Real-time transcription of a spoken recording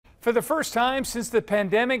For the first time since the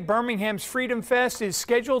pandemic, Birmingham's Freedom Fest is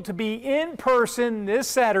scheduled to be in person this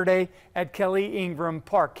Saturday at Kelly Ingram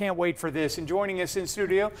Park. Can't wait for this. And joining us in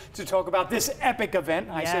studio to talk about this epic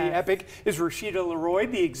event, I say epic, is Rashida Leroy,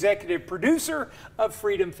 the executive producer of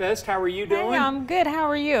Freedom Fest. How are you doing? Hey, I'm good. How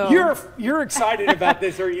are you? You're excited about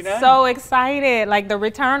this, are you not? So excited. Like the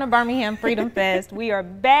return of Birmingham Freedom Fest. We are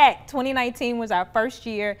back. 2019 was our first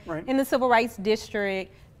year in the Civil Rights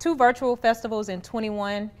District. 2 virtual festivals in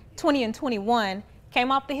 20 and 21,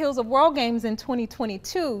 came off the heels of World Games in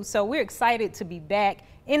 2022. So we're excited to be back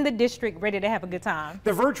in the district, ready to have a good time.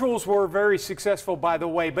 The virtuals were very successful, by the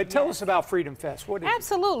way, but tell us about Freedom Fest. What is it?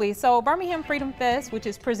 Absolutely. So Birmingham Freedom Fest, which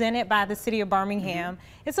is presented by the city of Birmingham,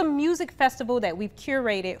 it's a music festival that we've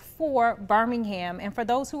curated for Birmingham and for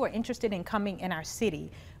those who are interested in coming in our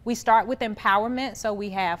city. We start with empowerment. So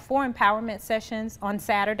we have 4 empowerment sessions on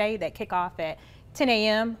Saturday that kick off at 10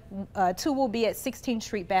 a.m. 2 will be at 16th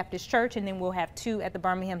Street Baptist Church, and then we'll have 2 at the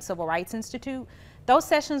Birmingham Civil Rights Institute. Those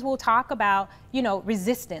sessions will talk about,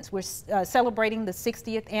 resistance. We're celebrating the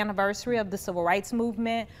 60th anniversary of the Civil Rights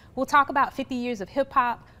Movement. We'll talk about 50 years of hip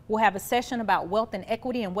hop. We'll have a session about wealth and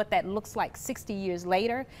equity and what that looks like 60 years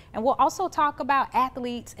later. And we'll also talk about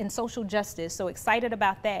athletes and social justice. So excited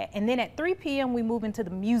about that. And then at 3 p.m. we move into the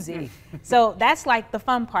music. So that's like the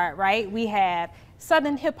fun part, right? We have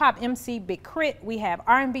Southern hip hop MC Big Crit. We have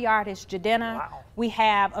R&B artist Jadena. Wow. We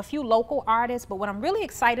have a few local artists, but what I'm really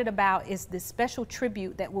excited about is this special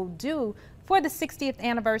tribute that we'll do for the 60th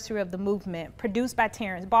anniversary of the movement, produced by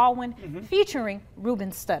Terrence Baldwin, featuring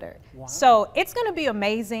Ruben Studdard. Wow. So it's gonna be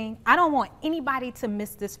amazing. I don't want anybody to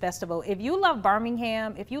miss this festival. If you love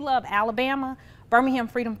Birmingham, if you love Alabama, Birmingham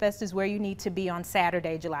Freedom Fest is where you need to be on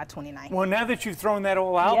Saturday, July 29th. Well, now that you've thrown that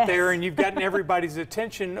all out there and you've gotten everybody's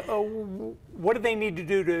attention, what do they need to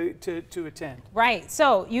do to attend? Right,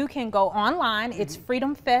 so you can go online. It's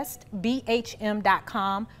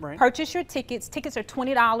freedomfestbhm.com. Purchase your tickets. Tickets are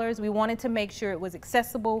 $20. We wanted to make sure it was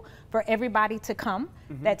accessible for everybody to come.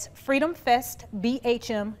 That's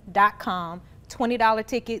freedomfestbhm.com. $20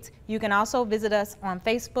 tickets. You can also visit us on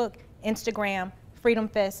Facebook, Instagram, Freedom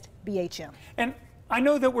Fest BHM. And I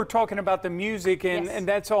know that we're talking about the music and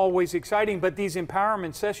that's always exciting, but these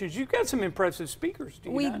empowerment sessions, you've got some impressive speakers,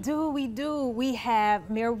 do you not? We do. We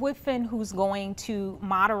have Mayor Woodfin, who's going to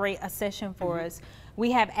moderate a session for us.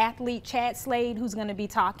 We have athlete Chad Slade, who's going to be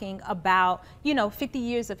talking about, 50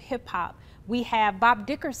 years of hip hop. We have Bob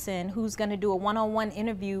Dickerson, who's going to do a one-on-one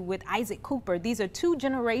interview with Isaac Cooper. These are 2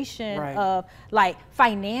 generations of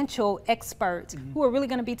financial experts who are really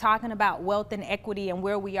going to be talking about wealth and equity and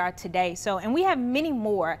where we are today. So, and we have many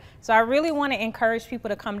more. So I really want to encourage people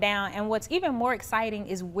to come down. And what's even more exciting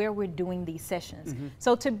is where we're doing these sessions.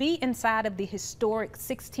 So to be inside of the historic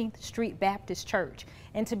 16th Street Baptist Church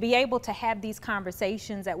and to be able to have these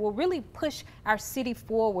conversations that will really push our city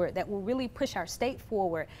forward, that will really push our state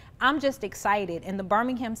forward. I'm just excited. In the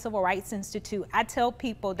Birmingham Civil Rights Institute, I tell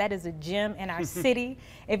people that is a gem in our city.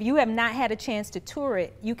 If you have not had a chance to tour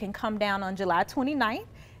it, you can come down on July 29th.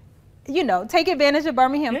 Take advantage of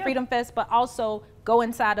Birmingham Freedom Fest, but also go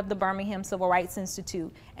inside of the Birmingham Civil Rights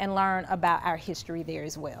Institute and learn about our history there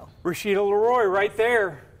as well. Rashida Leroy right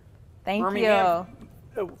there. Thank you.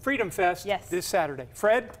 Freedom Fest this Saturday.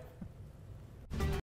 Fred?